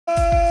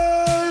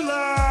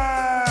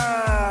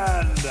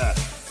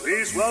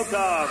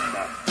welcome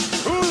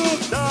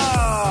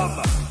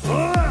Kulabdam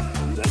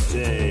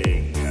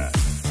representing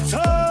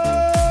Thailand.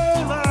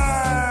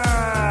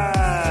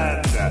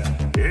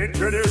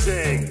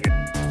 Introducing.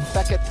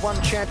 Back at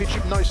one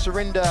championship, no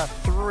surrender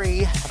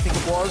 3, I think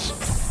it was.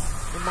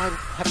 We might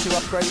have to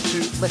upgrade it to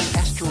left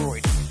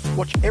asteroid.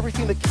 Watch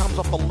everything that comes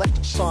off the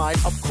left side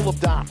of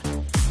Kulabdam.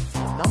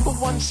 Number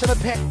 1,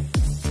 Saemapetch.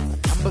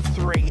 Number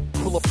 3,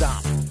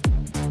 Kulabdam.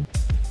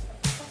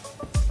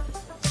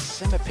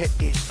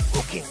 Saemapetch is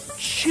looking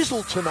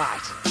chiseled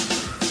tonight.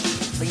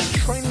 Been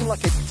training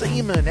like a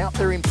demon out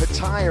there in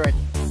Uthai at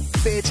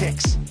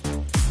Fairtex.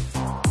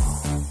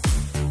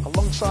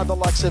 Alongside the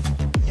likes of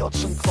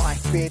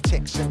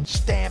Fairtex and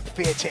Stamp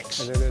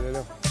Fairtex.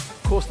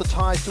 Of course, the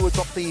Thais do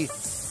adopt the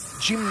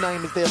gym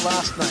name as their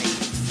last name.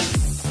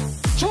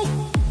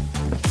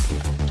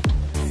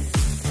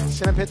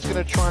 Saemapetch's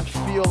going to try and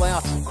feel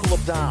out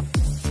Kulabdam.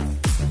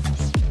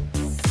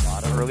 A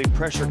lot of early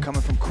pressure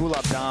coming from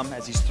Kulabdam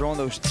as he's throwing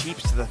those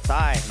teeps to the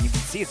thigh. And you can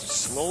see it's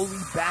slowly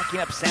backing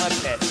up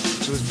Saemapetch.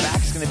 So his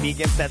back's going to be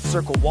against that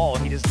circle wall,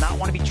 and he does not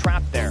want to be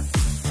trapped there.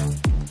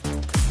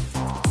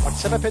 What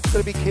Saemapetch's got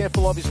to be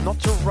careful of is not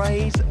to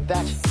raise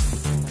that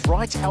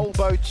right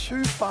elbow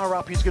too far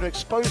up. He's going to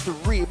expose the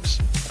ribs,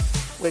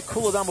 where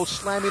Kulabdam will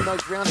slam in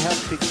those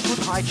roundhouse kicks. Good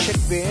high check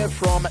there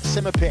from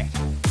Saemapetch.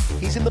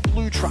 He's in the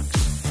blue trunks.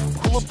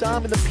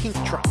 Kulabdam in the pink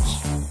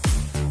trunks.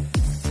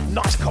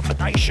 Nice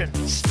combination.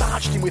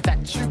 Starched him with that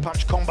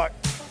 2-punch combo.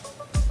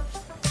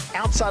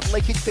 Outside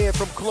leg kick there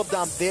from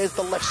Kulabdam. There's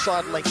the left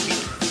side leg kick.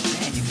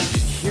 Man, you can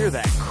just hear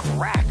that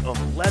crack of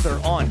leather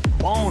on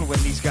bone when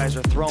these guys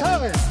are throwing.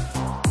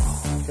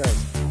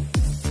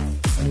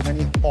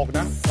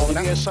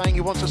 Olivier saying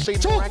he wants to see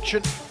more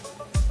action.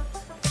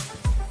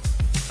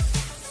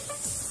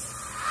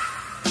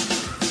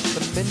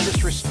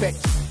 Tremendous respect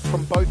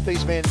from both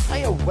these men.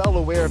 They are well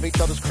aware of each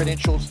other's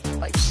credentials.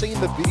 They've seen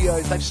the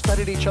videos. They've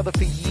studied each other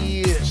for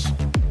years.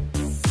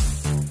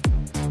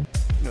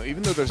 You know,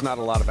 even though there's not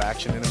a lot of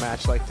action in a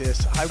match like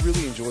this, I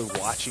really enjoy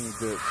watching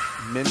the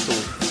mental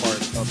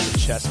part of the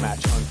chess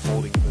match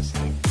unfolding in this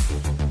thing.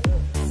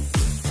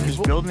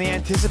 Just building the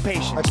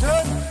anticipation. That's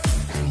good.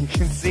 You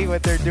can see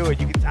what they're doing.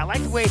 I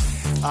like the way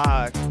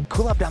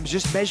Kulabdam's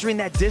just measuring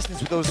that distance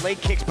with those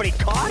leg kicks, but he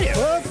caught him.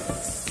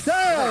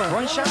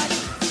 One shot.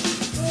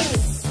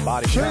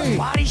 Body shot.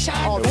 Body shot.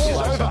 Oh, this is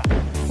over.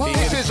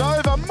 This is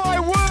over. My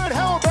word,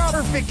 how about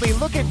it? Perfectly.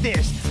 Look at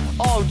this.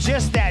 Oh,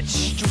 just that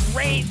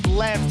straight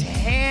left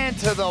hand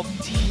to the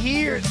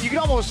tears. You can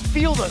almost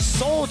feel the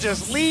soul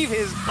just leave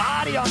his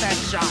body on that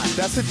shot.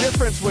 That's the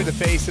difference with the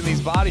face in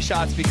these body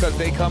shots, because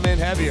they come in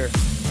heavier.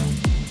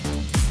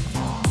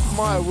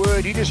 My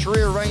word, he just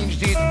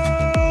rearranged it.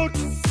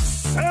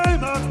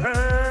 Saemapetch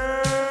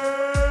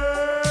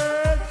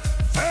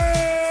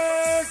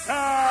Fairtex.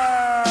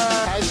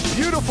 As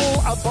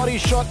beautiful a body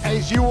shot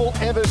as you will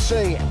ever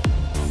see.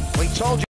 We told you.